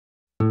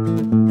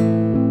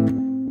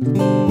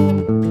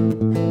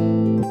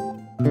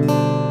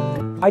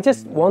I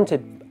just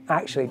wanted,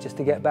 actually, just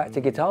to get back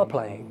to guitar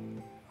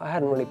playing. I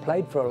hadn't really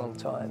played for a long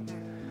time.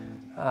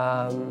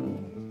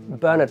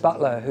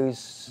 Butler,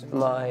 who's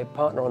my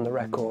partner on the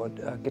record,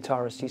 a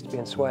guitarist, used to be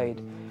in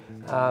Suede.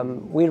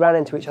 We ran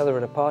into each other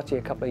at a party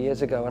a couple of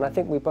years ago, and I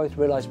think we both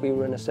realized we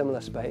were in a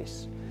similar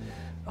space.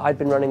 I'd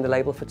been running the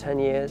label for 10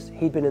 years,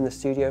 he'd been in the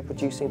studio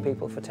producing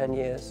people for 10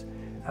 years,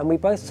 and we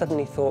both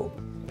suddenly thought,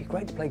 it'd be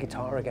great to play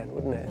guitar again,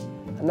 wouldn't it?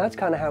 And that's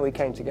kind of how we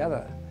came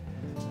together.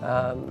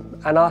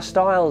 And our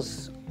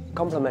styles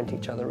complement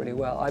each other really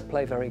well. I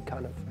play very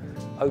kind of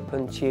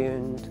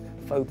open-tuned,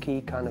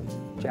 folky, kind of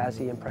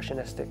jazzy,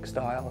 impressionistic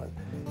style, and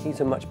he's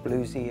a much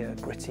bluesier,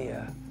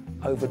 grittier,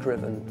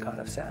 overdriven kind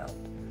of sound.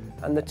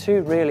 And the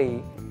two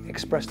really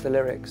express the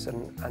lyrics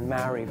and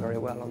marry very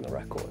well on the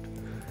record.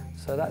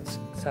 So that's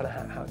sort of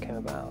how it came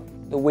about.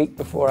 The week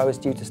before I was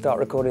due to start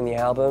recording the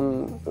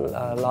album,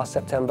 last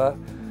September,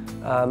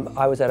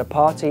 I was at a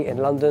party in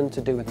London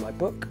to do with my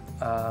book.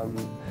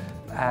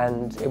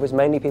 And it was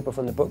mainly people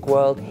from the book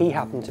world. He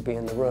happened to be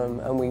in the room,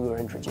 and we were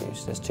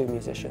introduced as two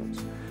musicians.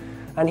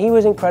 And he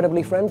was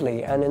incredibly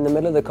friendly, and in the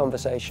middle of the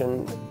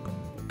conversation,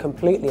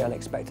 completely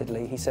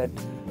unexpectedly, he said,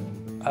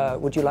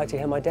 would you like to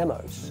hear my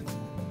demos?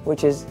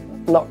 Which is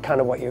not kind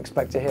of what you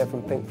expect to hear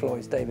from Pink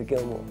Floyd's David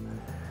Gilmour.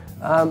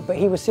 But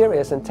he was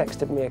serious and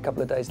texted me a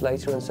couple of days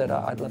later and said,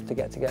 I'd love to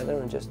get together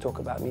and just talk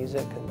about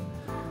music.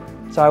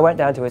 And so I went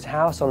down to his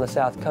house on the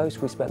South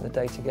Coast. We spent the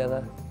day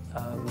together.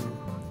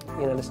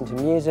 You know, listened to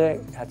music,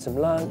 had some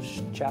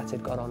lunch,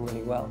 chatted, got on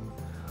really well.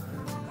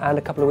 And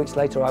a couple of weeks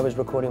later I was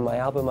recording my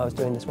album. I was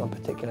doing this one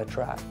particular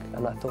track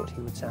and I thought he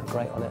would sound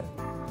great on it.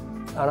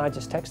 And I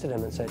just texted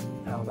him and said,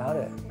 how about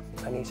it?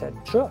 And he said,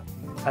 sure.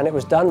 And it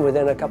was done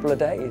within a couple of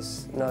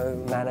days. No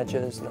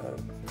managers, no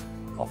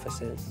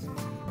offices.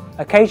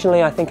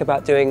 Occasionally I think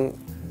about doing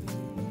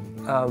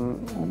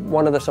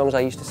one of the songs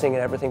I used to sing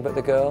in Everything But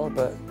the Girl,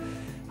 but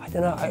I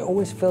don't know, it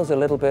always feels a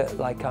little bit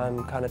like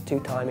I'm kind of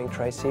two-timing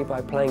Tracy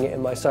by playing it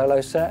in my solo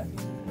set.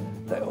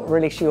 That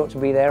really she ought to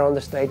be there on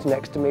the stage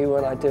next to me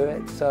when I do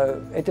it.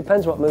 So it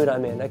depends what mood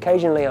I'm in.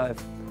 Occasionally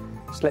I've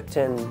slipped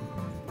in,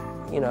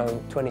 you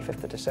know,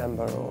 25th of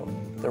December or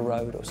The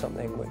Road or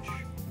something, which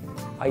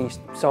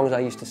songs I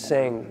used to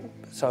sing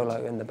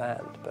solo in the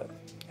band, but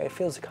it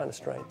feels kind of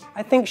strange.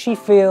 I think she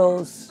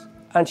feels,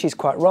 and she's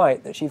quite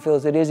right, that she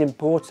feels it is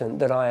important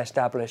that I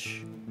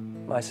establish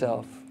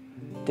myself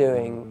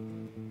doing,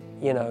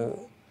 you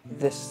know,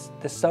 this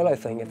solo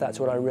thing, if that's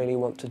what I really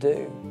want to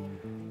do.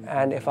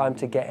 And if I'm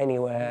to get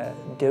anywhere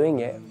doing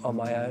it on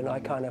my own,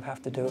 I kind of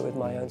have to do it with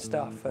my own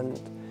stuff. And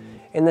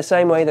in the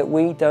same way that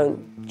we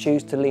don't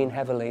choose to lean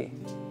heavily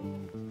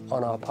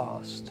on our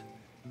past,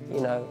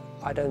 you know,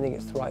 I don't think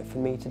it's right for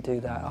me to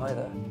do that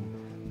either.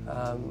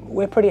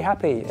 We're pretty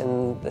happy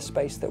in the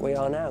space that we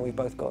are now. We've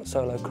both got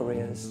solo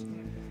careers.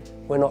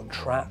 We're not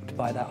trapped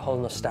by that whole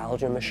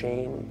nostalgia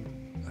machine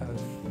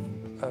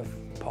of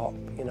pop,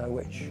 you know,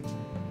 which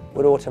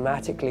would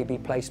automatically be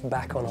placed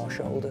back on our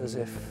shoulders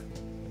if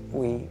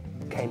we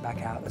came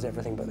back out as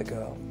Everything But the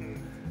Girl.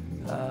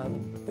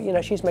 But you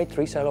know, she's made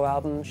 3 solo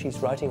albums, she's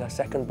writing her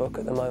 2nd book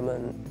at the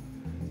moment.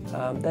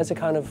 There's a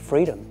kind of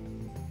freedom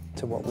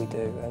to what we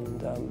do,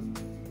 and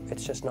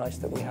it's just nice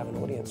that we have an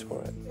audience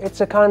for it.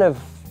 It's a kind of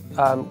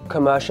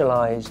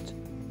commercialized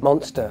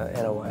monster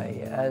in a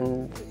way,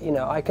 and you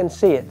know, I can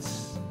see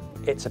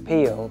its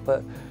appeal,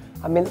 but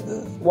I mean,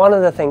 one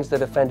of the things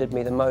that offended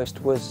me the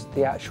most was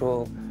the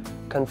actual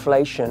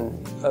conflation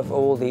of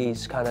all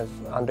these kind of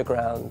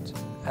underground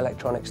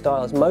electronic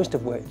styles, most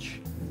of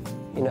which,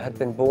 you know, had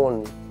been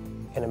born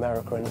in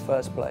America in the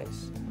first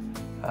place.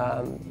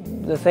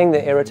 The thing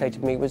that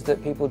irritated me was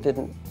that people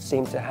didn't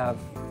seem to have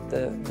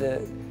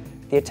the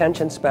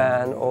attention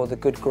span or the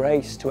good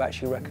grace to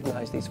actually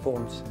recognize these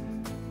forms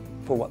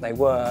for what they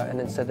were, and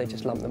instead they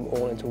just lumped them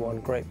all into one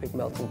great big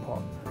melting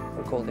pot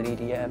and called it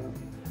EDM,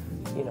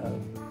 you know,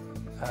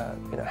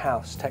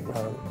 house,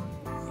 techno,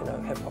 you know,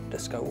 hip-hop,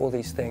 disco, all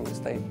these things,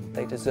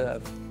 they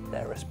deserve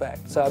their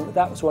respect. So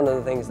that was one of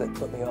the things that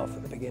put me off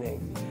at the beginning.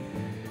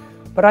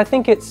 But I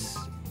think it's,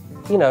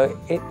 you know,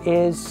 it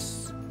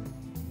is,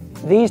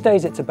 these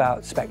days it's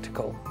about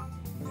spectacle,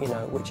 you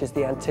know, which is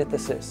the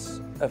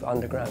antithesis of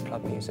underground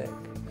club music.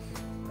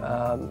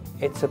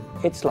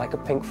 It's like a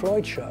Pink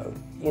Floyd show,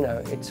 you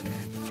know, it's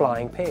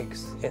flying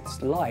pigs,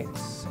 it's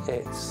lights,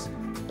 it's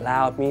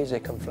loud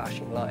music and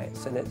flashing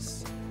lights, and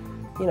it's,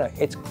 you know,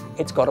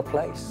 it's got a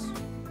place.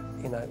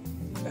 You know,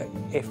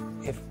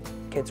 if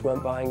kids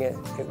weren't buying it,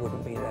 it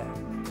wouldn't be there.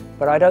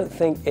 But I don't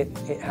think it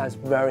has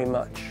very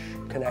much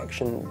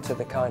connection to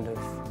the kind of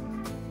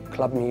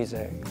club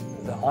music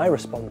that I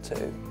respond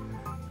to.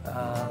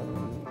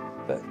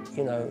 But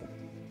you know,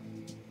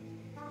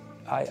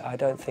 I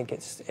don't think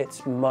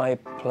it's my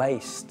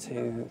place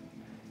to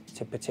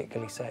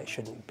particularly say it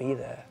shouldn't be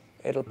there.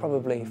 It'll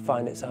probably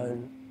find its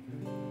own,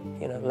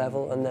 you know,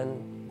 level, and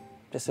then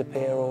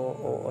disappear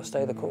or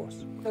stay the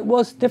course. It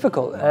was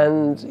difficult,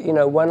 and you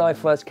know, when I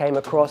first came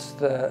across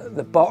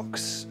the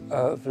box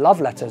of love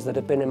letters that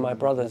had been in my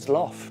brother's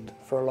loft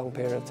for a long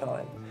period of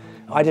time,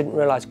 I didn't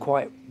realise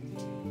quite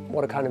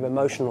what a kind of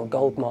emotional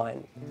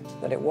goldmine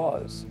that it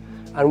was.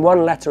 And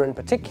one letter in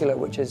particular,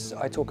 which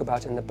I talk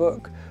about in the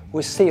book,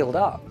 was sealed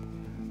up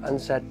and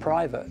said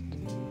private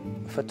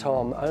for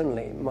Tom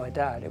only, my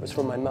dad. It was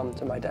from my mum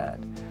to my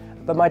dad.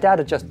 But my dad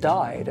had just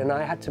died, and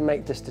I had to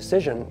make this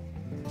decision.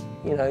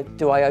 You know,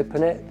 do I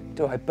open it?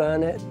 Do I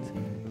burn it?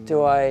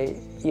 Do I,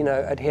 you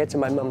know, adhere to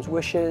my mum's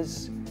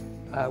wishes?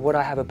 Would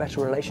I have a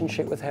better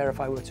relationship with her if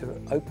I were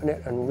to open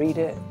it and read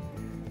it?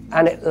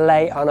 And it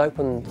lay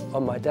unopened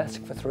on my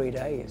desk for 3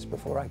 days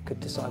before I could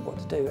decide what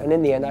to do. And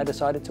in the end, I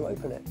decided to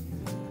open it.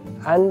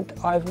 And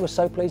I was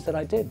so pleased that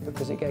I did,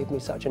 because it gave me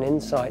such an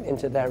insight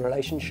into their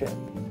relationship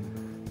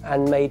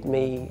and made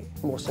me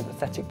more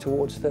sympathetic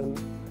towards them,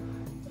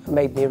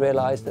 made me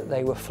realize that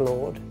they were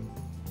flawed,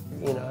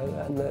 you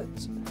know, and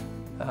that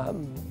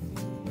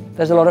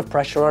there's a lot of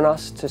pressure on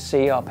us to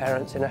see our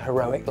parents in a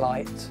heroic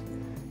light.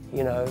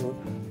 You know,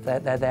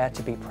 they're there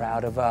to be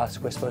proud of us,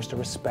 we're supposed to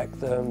respect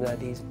them, they're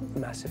these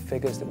massive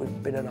figures that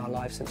we've been in our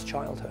lives since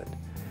childhood.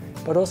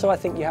 But also I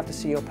think you have to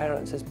see your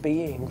parents as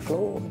being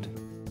flawed,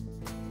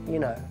 you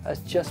know, as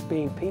just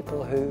being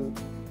people who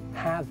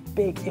have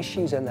big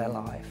issues in their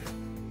life,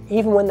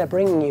 even when they're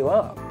bringing you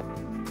up.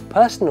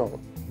 Personal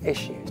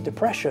issues,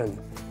 depression,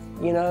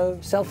 you know,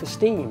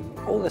 self-esteem,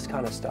 all this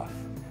kind of stuff.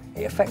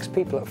 It affects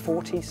people at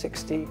 40,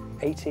 60,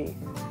 80,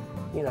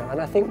 you know,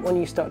 and I think when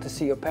you start to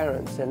see your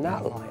parents in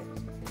that light,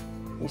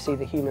 you see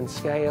the human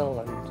scale,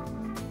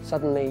 and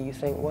suddenly you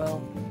think,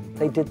 well,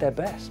 they did their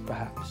best,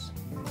 perhaps,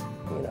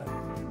 you know.